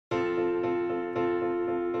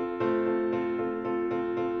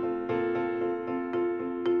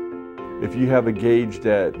If you have a gauge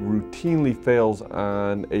that routinely fails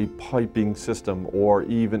on a piping system or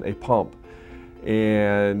even a pump,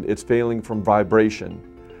 and it's failing from vibration,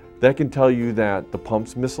 that can tell you that the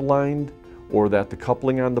pump's misaligned or that the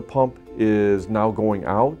coupling on the pump is now going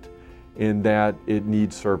out and that it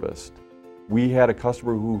needs serviced. We had a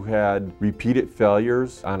customer who had repeated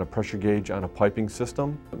failures on a pressure gauge on a piping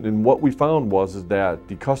system, and what we found was that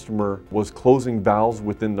the customer was closing valves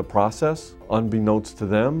within the process unbeknownst to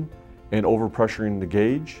them and overpressuring the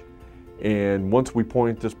gauge. And once we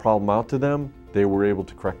pointed this problem out to them, they were able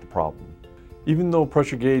to correct the problem. Even though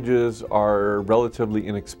pressure gauges are relatively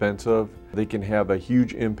inexpensive, they can have a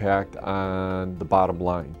huge impact on the bottom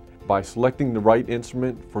line. By selecting the right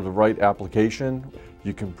instrument for the right application,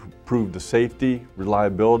 you can improve the safety,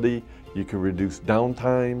 reliability, you can reduce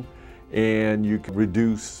downtime, and you can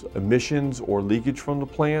reduce emissions or leakage from the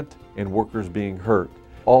plant and workers being hurt.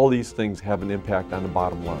 All these things have an impact on the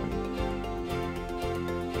bottom line.